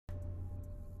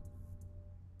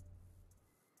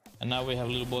And now we have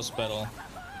a little boss battle.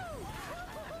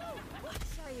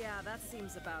 Yeah, that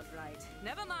seems about right.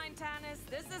 Never mind, Tannis.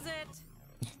 This is it.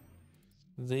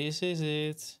 This is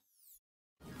it.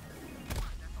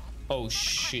 Oh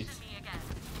shit.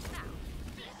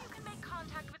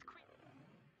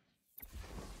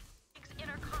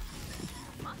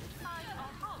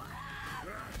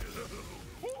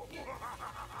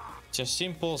 Just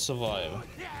simple survive.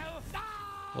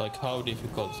 Like how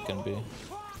difficult it can be.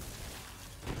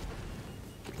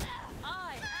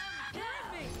 I am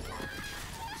living.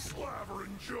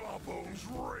 Slavering jawbones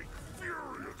rake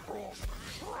fury across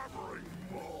shrevering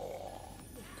maw.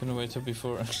 Couldn't wait till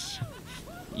before.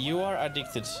 You are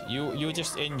addicted. You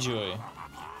just enjoy.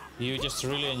 You just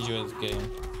really enjoy the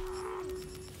game.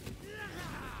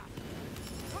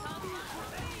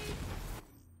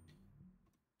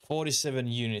 "47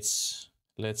 units.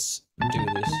 Let's do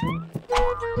this."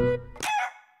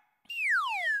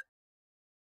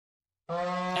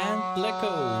 And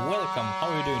Blacko, welcome. How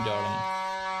are you doing, darling?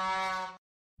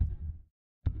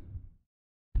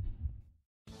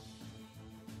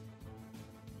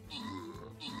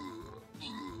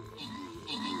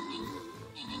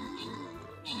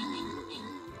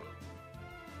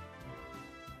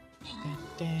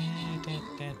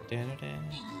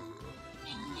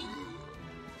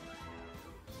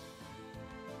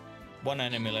 One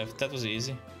enemy left. That was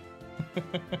easy.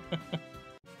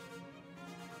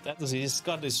 That was easy.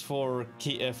 Scott is 5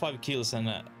 kills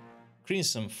and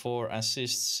Crimson 4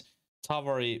 assists.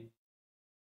 Tavari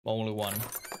only 1.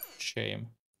 Shame.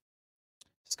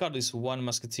 Scott is 1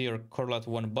 Musketeer, Corlat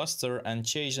 1 Buster, and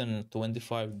Jason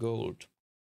 25 gold.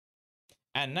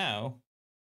 And now,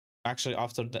 actually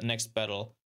after the next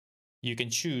battle, you can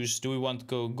choose, do we want to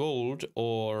go gold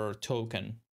or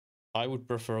token? I would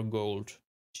prefer gold.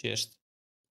 Chest,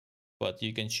 but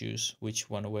you can choose which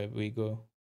one where we go.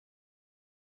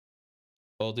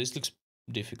 Oh, this looks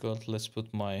difficult. Let's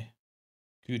put my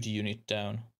good unit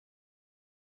down.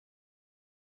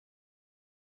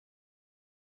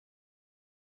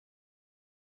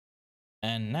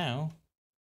 And now,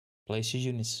 place your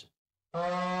units.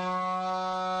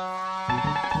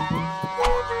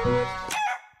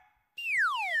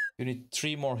 You need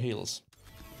 3 more heals.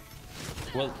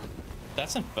 Well,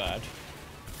 that's not bad.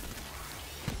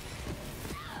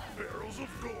 Barrels of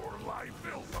gore lie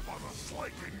built upon the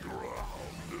slaking ground.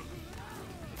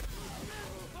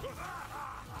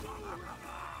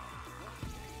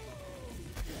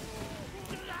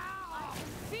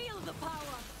 Feel the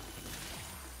power.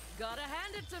 Gotta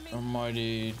hand it to me.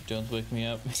 Almighty, don't wake me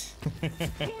up.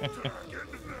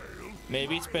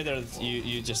 Maybe it's better that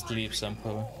you just leave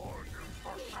somehow.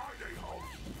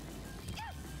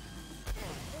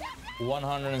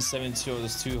 170 of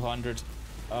those 200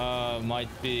 might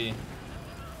be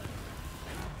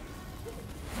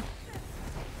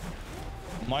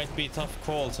tough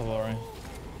call, Tavari.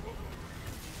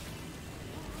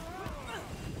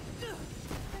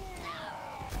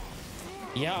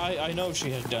 Yeah, I know she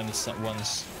has done it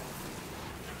once.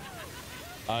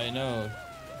 I know.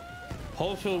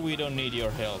 Hopefully we don't need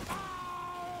your help.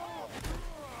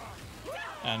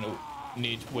 And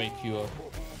need to wake you up.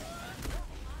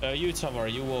 You,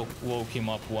 Tavari, you woke him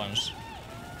up once.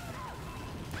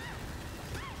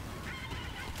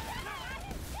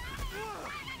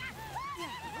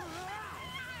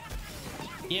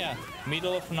 Yeah,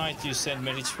 middle of night you send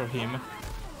message for him,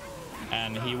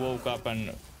 and he woke up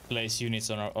and placed units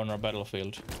on our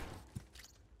battlefield.